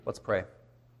Let's pray.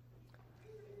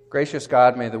 Gracious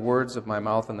God, may the words of my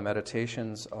mouth and the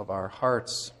meditations of our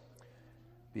hearts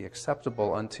be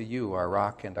acceptable unto you, our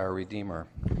rock and our redeemer.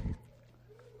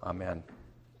 Amen.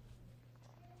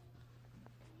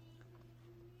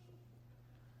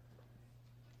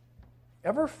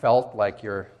 Ever felt like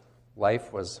your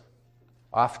life was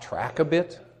off track a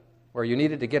bit, where you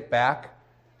needed to get back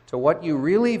to what you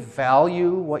really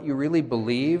value, what you really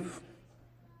believe,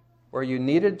 where you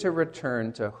needed to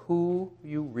return to who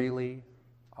you really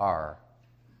are?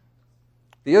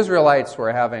 The Israelites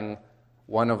were having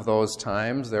one of those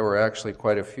times. There were actually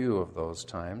quite a few of those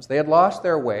times. They had lost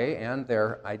their way and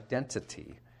their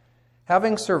identity.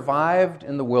 Having survived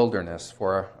in the wilderness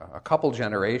for a couple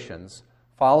generations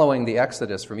following the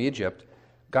Exodus from Egypt,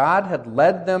 God had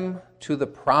led them to the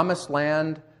promised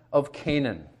land of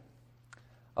Canaan,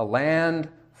 a land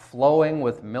flowing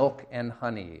with milk and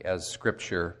honey, as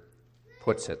Scripture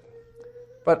puts it,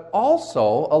 but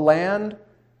also a land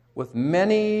with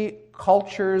many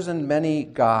cultures and many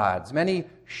gods, many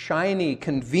shiny,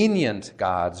 convenient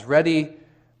gods ready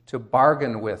to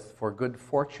bargain with for good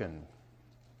fortune.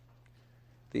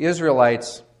 The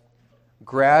Israelites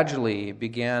gradually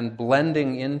began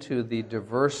blending into the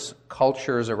diverse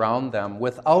cultures around them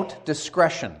without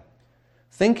discretion,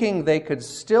 thinking they could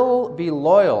still be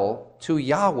loyal to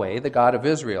Yahweh, the God of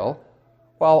Israel,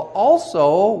 while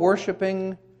also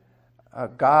worshiping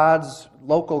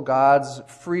local gods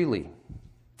freely.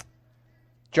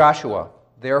 Joshua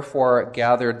therefore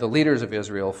gathered the leaders of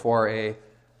Israel for a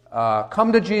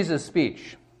come to Jesus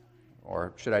speech,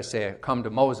 or should I say a come to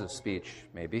Moses speech,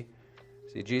 maybe.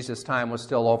 See, Jesus' time was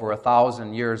still over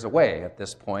 1,000 years away at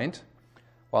this point,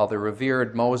 while the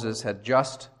revered Moses had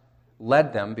just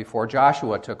led them before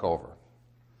Joshua took over.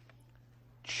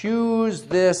 Choose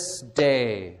this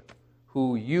day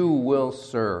who you will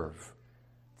serve,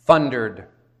 thundered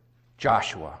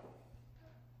Joshua.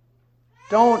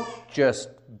 Don't just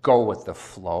go with the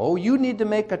flow. You need to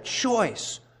make a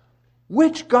choice.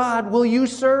 Which God will you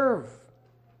serve?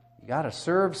 You got to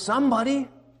serve somebody.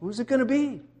 Who's it going to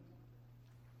be?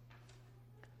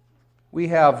 We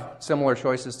have similar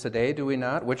choices today, do we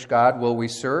not? Which God will we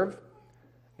serve?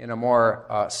 In a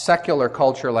more secular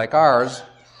culture like ours,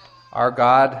 our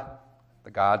God,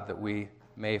 the God that we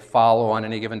may follow on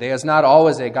any given day, is not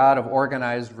always a God of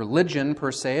organized religion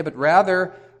per se, but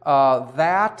rather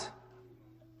that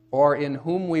or in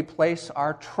whom we place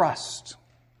our trust.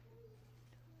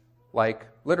 Like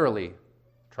literally,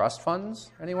 trust funds,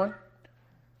 anyone?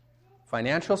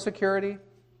 Financial security?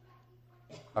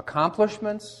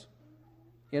 Accomplishments?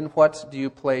 In what do you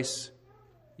place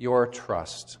your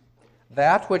trust?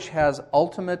 That which has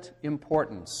ultimate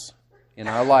importance in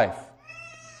our life.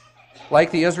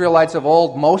 Like the Israelites of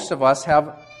old, most of us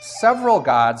have several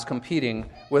gods competing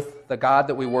with the God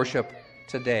that we worship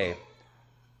today.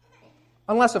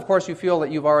 Unless, of course, you feel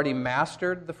that you've already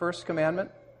mastered the first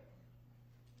commandment.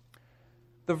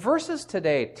 The verses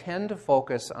today tend to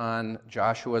focus on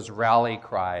Joshua's rally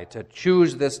cry to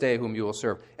choose this day whom you will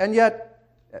serve. And yet,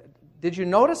 did you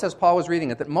notice as Paul was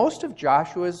reading it that most of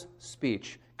Joshua's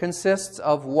speech consists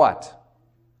of what?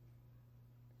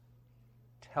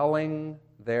 Telling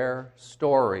their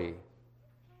story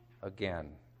again.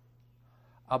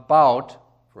 About,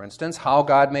 for instance, how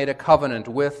God made a covenant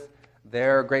with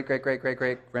their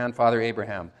great-great-great-great-great-grandfather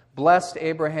Abraham, blessed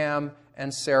Abraham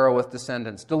and Sarah with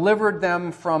descendants, delivered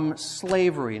them from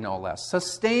slavery, no less,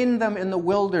 sustained them in the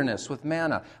wilderness with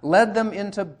manna, led them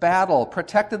into battle,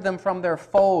 protected them from their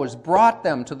foes, brought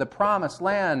them to the promised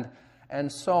land,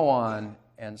 and so on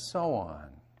and so on.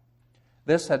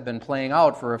 This had been playing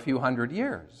out for a few hundred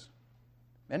years,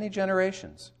 many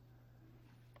generations.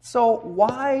 So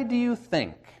why do you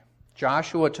think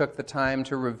Joshua took the time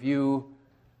to review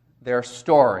their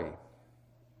story?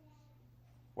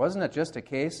 Wasn't it just a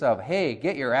case of, hey,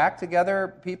 get your act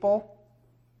together, people?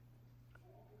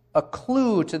 A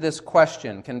clue to this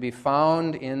question can be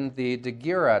found in the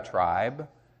Dagira tribe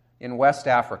in West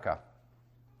Africa.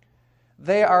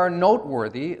 They are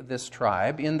noteworthy, this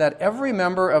tribe, in that every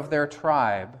member of their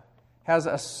tribe has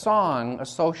a song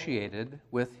associated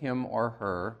with him or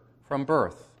her from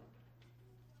birth.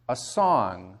 A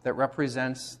song that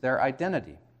represents their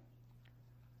identity.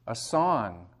 A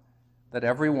song that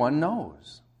everyone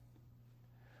knows.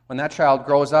 When that child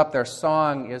grows up, their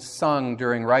song is sung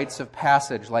during rites of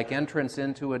passage, like entrance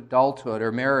into adulthood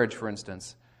or marriage, for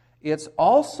instance. It's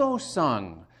also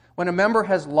sung when a member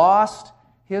has lost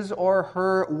his or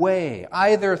her way,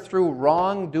 either through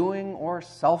wrongdoing or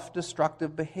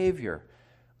self-destructive behavior.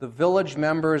 The village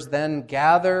members then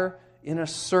gather in a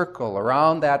circle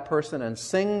around that person and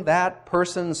sing that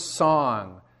person's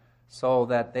song, so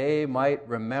that they might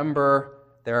remember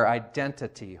their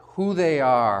identity, who they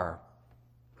are,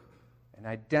 an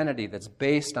identity that's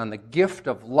based on the gift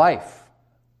of life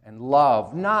and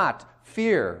love, not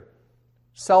fear,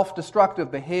 self-destructive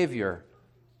behavior,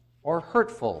 or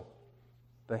hurtful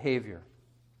behavior.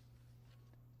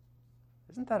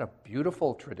 Isn't that a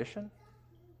beautiful tradition?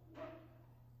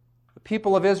 The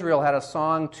people of Israel had a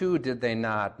song too, did they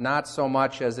not? Not so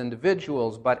much as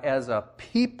individuals, but as a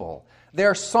people.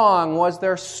 Their song was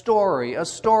their story, a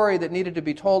story that needed to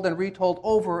be told and retold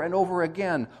over and over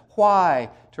again. Why?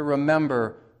 To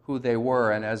remember who they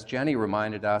were, and as Jenny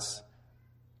reminded us,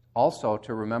 also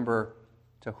to remember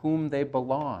to whom they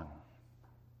belong.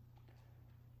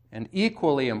 And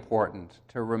equally important,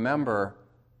 to remember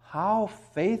how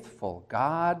faithful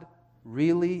God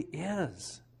really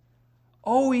is.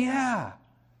 Oh yeah,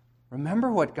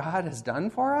 remember what God has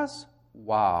done for us?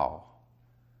 Wow.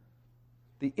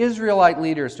 The Israelite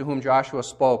leaders to whom Joshua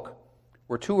spoke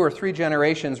were 2 or 3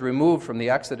 generations removed from the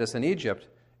Exodus in Egypt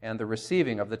and the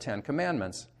receiving of the 10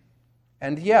 Commandments.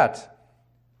 And yet,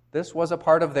 this was a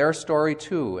part of their story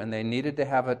too, and they needed to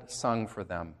have it sung for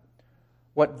them.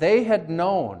 What they had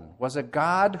known was a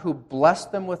God who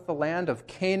blessed them with the land of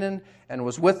Canaan and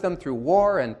was with them through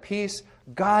war and peace,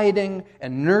 guiding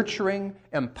and nurturing,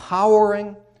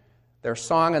 empowering. Their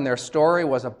song and their story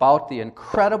was about the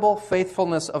incredible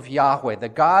faithfulness of Yahweh, the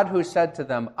God who said to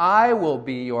them, I will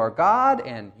be your God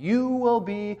and you will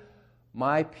be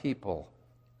my people.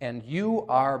 And you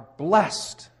are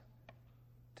blessed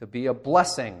to be a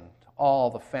blessing to all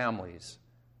the families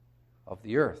of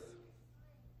the earth.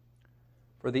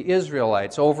 For the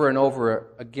Israelites, over and over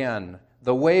again,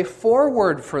 the way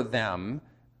forward for them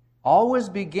always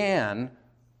began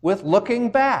with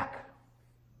looking back.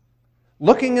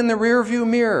 Looking in the rearview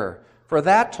mirror, for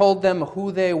that told them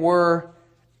who they were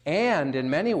and, in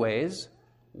many ways,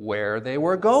 where they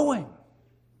were going.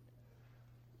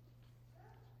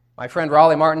 My friend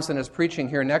Raleigh Martinson is preaching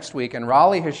here next week, and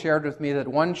Raleigh has shared with me that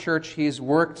one church he's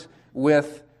worked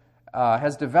with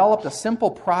has developed a simple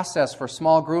process for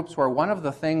small groups where one of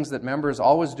the things that members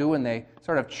always do when they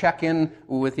sort of check in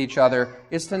with each other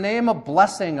is to name a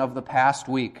blessing of the past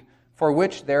week for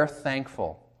which they're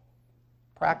thankful.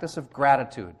 Practice of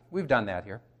gratitude. We've done that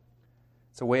here.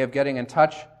 It's a way of getting in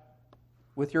touch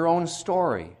with your own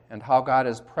story and how God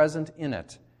is present in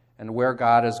it and where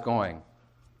God is going.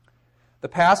 The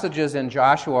passages in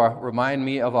Joshua remind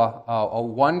me of a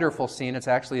wonderful scene. It's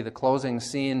actually the closing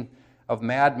scene of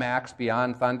Mad Max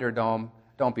Beyond Thunderdome.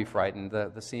 Don't be frightened.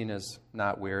 The scene is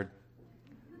not weird.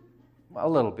 A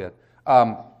little bit.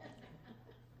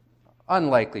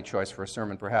 Unlikely choice for a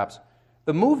sermon, perhaps.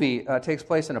 The movie takes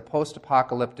place in a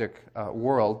post-apocalyptic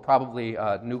world, probably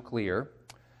nuclear,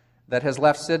 that has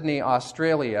left Sydney,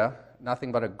 Australia,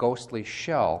 nothing but a ghostly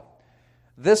shell.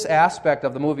 This aspect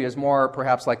of the movie is more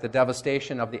perhaps like the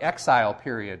devastation of the exile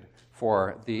period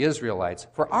for the Israelites.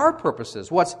 For our purposes,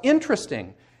 what's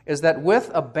interesting is that with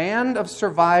a band of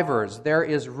survivors, there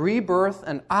is rebirth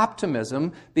and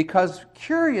optimism because,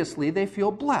 curiously, they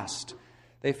feel blessed.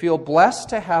 They feel blessed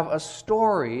to have a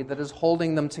story that is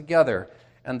holding them together.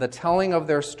 And the telling of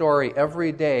their story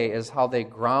every day is how they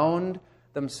ground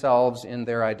themselves in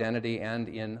their identity and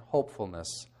in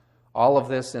hopefulness. All of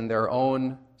this in their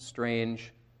own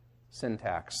strange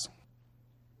syntax.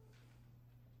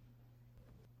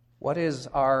 What is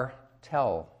our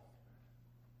tell?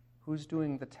 Who's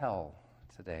doing the tell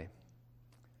today?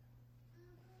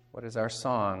 What is our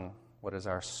song? What is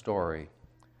our story?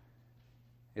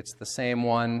 It's the same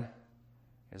one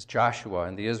as Joshua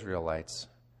and the Israelites,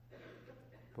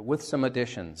 but with some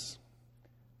additions.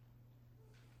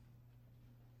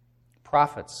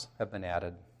 Prophets have been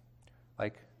added,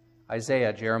 like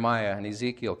Isaiah, Jeremiah, and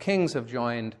Ezekiel. Kings have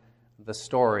joined the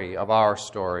story of our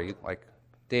story, like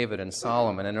David and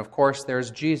Solomon. And of course,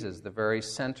 there's Jesus, the very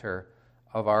center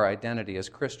of our identity as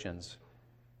Christians.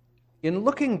 In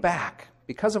looking back,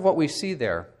 because of what we see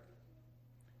there,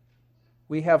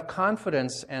 we have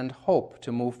confidence and hope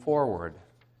to move forward,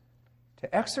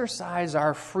 to exercise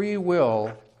our free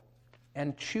will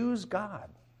and choose God.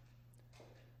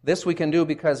 This we can do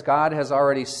because God has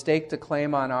already staked a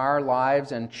claim on our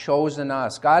lives and chosen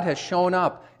us. God has shown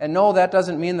up. And no, that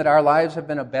doesn't mean that our lives have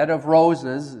been a bed of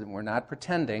roses. We're not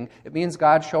pretending. It means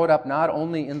God showed up not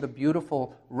only in the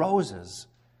beautiful roses,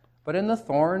 but in the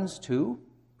thorns too.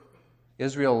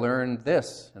 Israel learned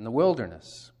this in the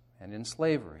wilderness and in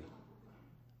slavery.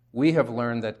 We have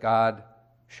learned that God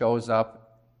shows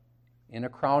up in a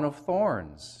crown of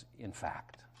thorns, in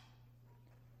fact.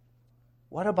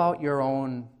 What about your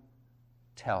own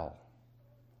tell?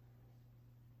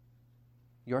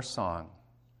 Your song,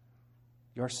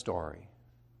 your story.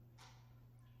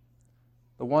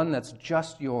 The one that's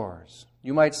just yours.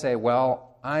 You might say,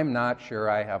 well, I'm not sure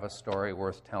I have a story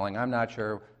worth telling. I'm not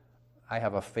sure I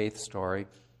have a faith story.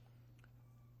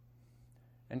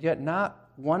 And yet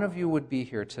not one of you would be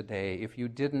here today if you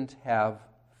didn't have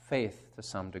faith to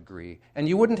some degree. And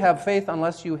you wouldn't have faith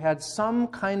unless you had some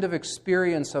kind of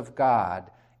experience of God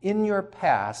in your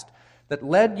past that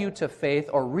led you to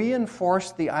faith or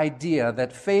reinforced the idea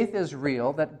that faith is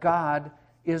real, that God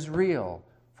is real,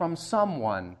 from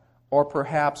someone or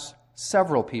perhaps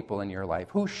several people in your life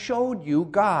who showed you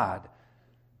God.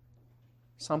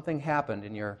 Something happened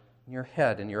in your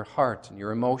head, in your heart, in your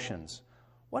emotions.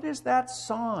 What is that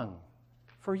song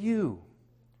for you?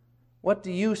 What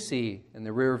do you see in the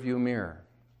rearview mirror?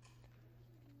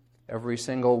 Every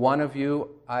single one of you,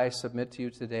 I submit to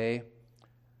you today,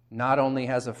 not only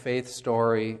has a faith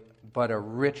story, but a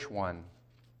rich one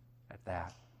at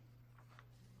that.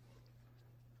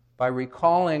 By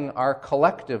recalling our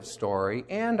collective story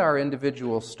and our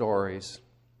individual stories,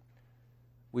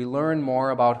 we learn more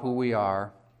about who we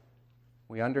are.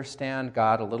 We understand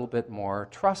God a little bit more,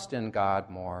 trust in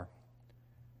God more.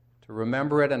 To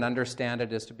remember it and understand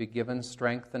it is to be given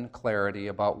strength and clarity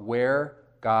about where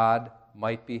God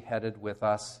might be headed with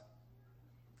us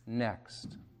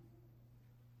next.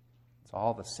 It's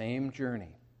all the same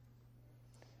journey.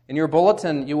 In your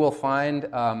bulletin, you will find,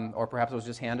 or perhaps it was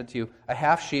just handed to you, a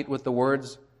half sheet with the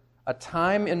words, "A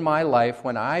time in my life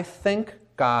when I think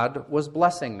God was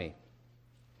blessing me."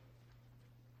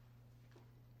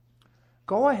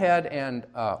 Go ahead and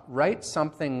write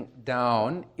something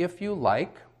down, if you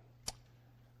like,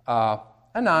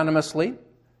 anonymously.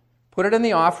 Put it in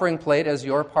the offering plate as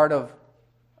your part of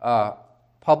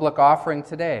public offering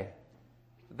today.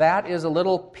 That is a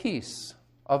little piece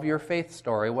of your faith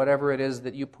story, whatever it is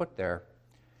that you put there.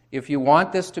 If you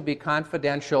want this to be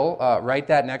confidential, write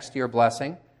that next to your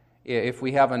blessing. If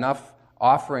we have enough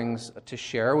offerings to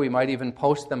share, we might even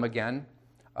post them again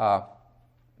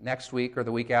next week or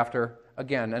the week after,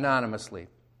 again, anonymously,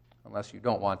 unless you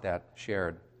don't want that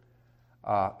shared.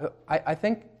 I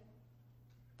think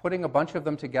putting a bunch of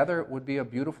them together would be a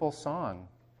beautiful song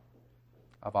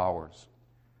of ours.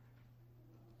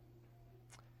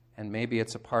 And maybe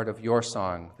it's a part of your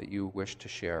song that you wish to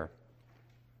share.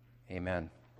 Amen.